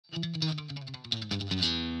Colors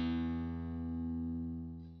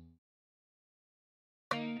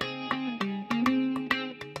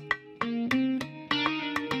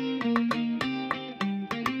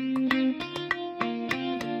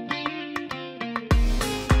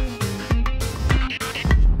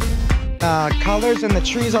in the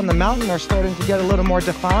trees on the mountain are starting to get a little more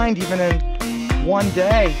defined even in one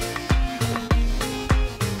day.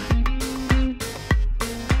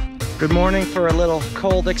 Good morning for a little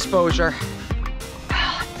cold exposure.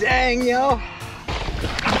 Dang, yo.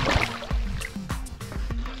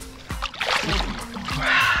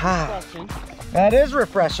 That is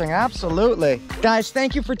refreshing, absolutely. Guys,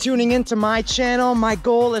 thank you for tuning into my channel. My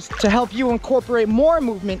goal is to help you incorporate more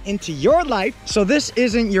movement into your life. So this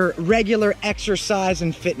isn't your regular exercise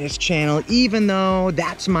and fitness channel, even though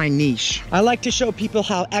that's my niche. I like to show people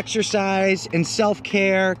how exercise and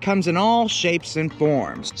self-care comes in all shapes and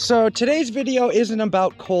forms. So today's video isn't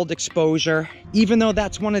about cold exposure, even though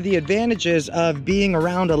that's one of the advantages of being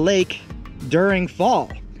around a lake during fall.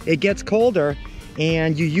 It gets colder,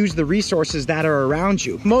 and you use the resources that are around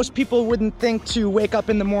you. Most people wouldn't think to wake up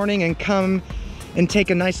in the morning and come and take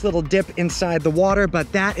a nice little dip inside the water,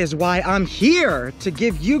 but that is why I'm here, to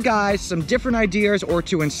give you guys some different ideas or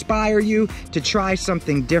to inspire you to try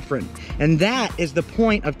something different. And that is the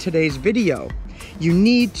point of today's video. You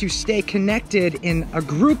need to stay connected in a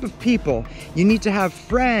group of people. You need to have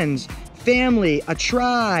friends, family, a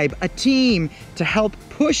tribe, a team to help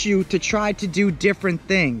push you to try to do different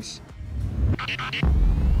things.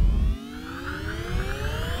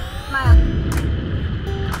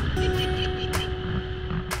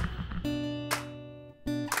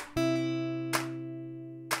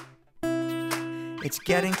 It's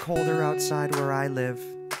getting colder outside where I live,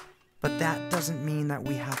 but that doesn't mean that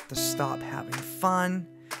we have to stop having fun,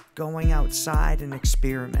 going outside and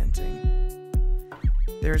experimenting.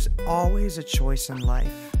 There's always a choice in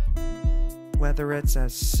life, whether it's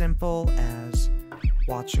as simple as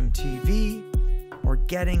watching TV or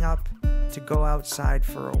getting up to go outside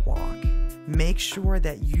for a walk. Make sure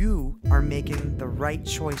that you are making the right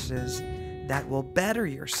choices that will better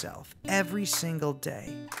yourself every single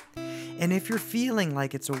day. And if you're feeling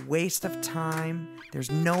like it's a waste of time,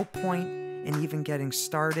 there's no point in even getting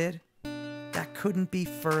started, that couldn't be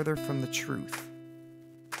further from the truth.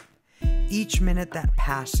 Each minute that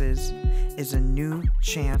passes is a new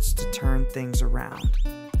chance to turn things around.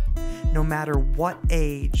 No matter what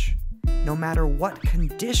age, no matter what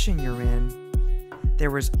condition you're in,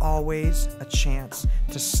 there is always a chance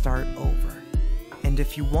to start over. And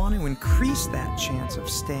if you want to increase that chance of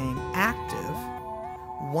staying active,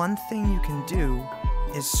 one thing you can do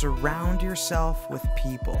is surround yourself with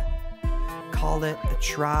people. Call it a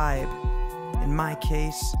tribe. In my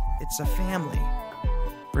case, it's a family.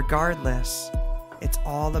 Regardless, it's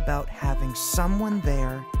all about having someone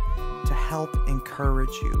there to help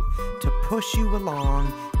encourage you, to push you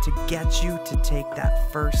along, to get you to take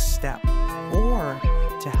that first step, or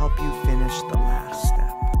to help you finish the last step.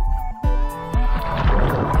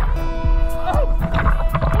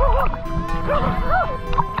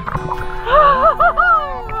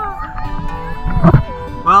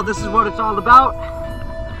 Well, this is what it's all about.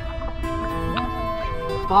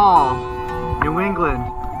 Fall, New England,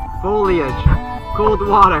 foliage, cold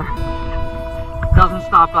water. Doesn't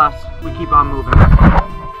stop us, we keep on moving.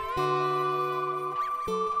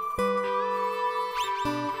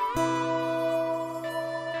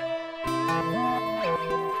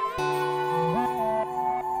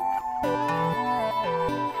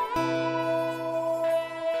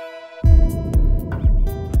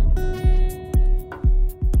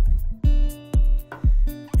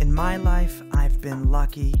 In my life, I've been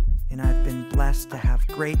lucky and I've been blessed to have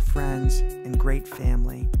great friends and great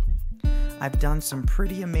family. I've done some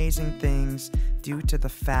pretty amazing things due to the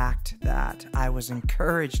fact that I was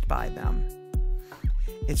encouraged by them.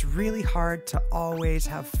 It's really hard to always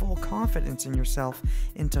have full confidence in yourself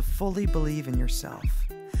and to fully believe in yourself.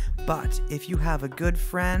 But if you have a good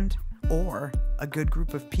friend or a good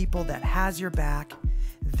group of people that has your back,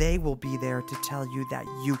 they will be there to tell you that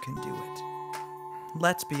you can do it.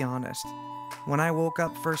 Let's be honest. When I woke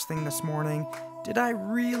up first thing this morning, did I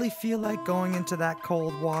really feel like going into that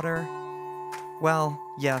cold water? Well,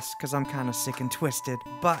 yes, because I'm kind of sick and twisted,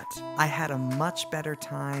 but I had a much better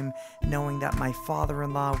time knowing that my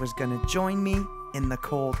father-in-law was going to join me in the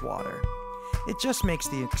cold water. It just makes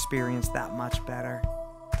the experience that much better.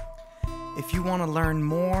 If you want to learn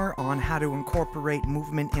more on how to incorporate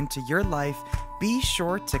movement into your life, be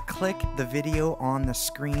sure to click the video on the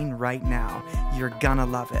screen right now. You're gonna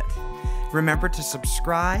love it. Remember to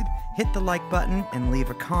subscribe, hit the like button, and leave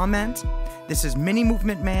a comment. This is Mini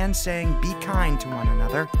Movement Man saying be kind to one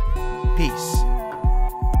another. Peace.